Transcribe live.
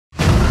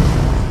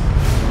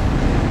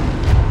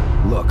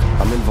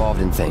I'm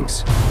involved in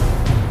things.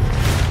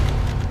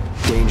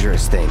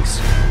 Dangerous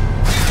things.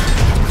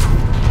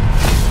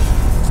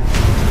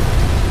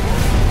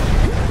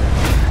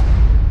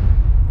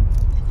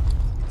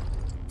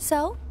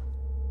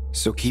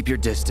 So keep your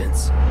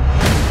distance.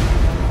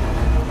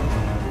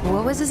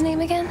 What was his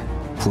name again?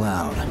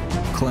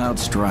 Cloud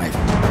Strife.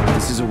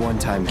 This is a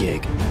one-time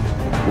gig.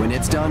 When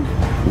it's done,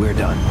 we're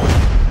done.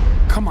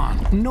 Come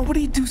on,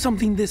 nobody do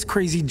something this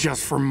crazy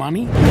just for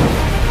money.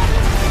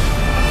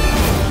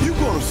 You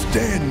gonna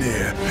stand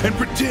there and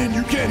pretend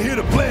you can't hear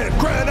the planet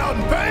crying out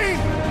in pain?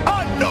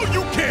 I know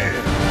you can!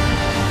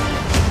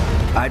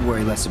 I'd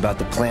worry less about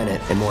the planet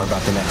and more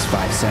about the next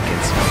 5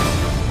 seconds.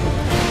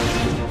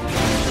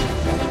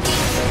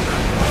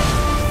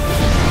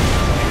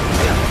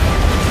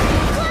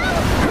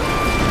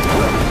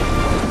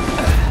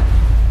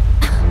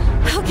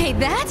 Okay,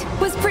 that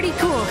was pretty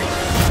cool.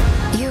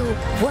 You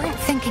weren't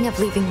thinking of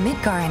leaving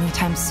Midgar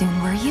anytime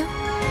soon, were you?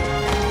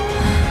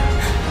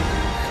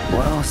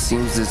 Well,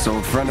 seems this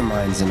old friend of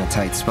mine's in a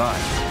tight spot.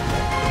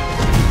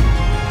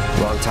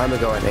 Long time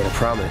ago, I made a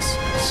promise,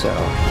 so...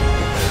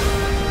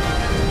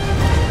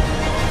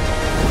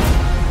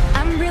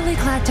 I'm really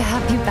glad to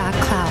have you back,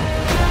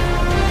 Cloud.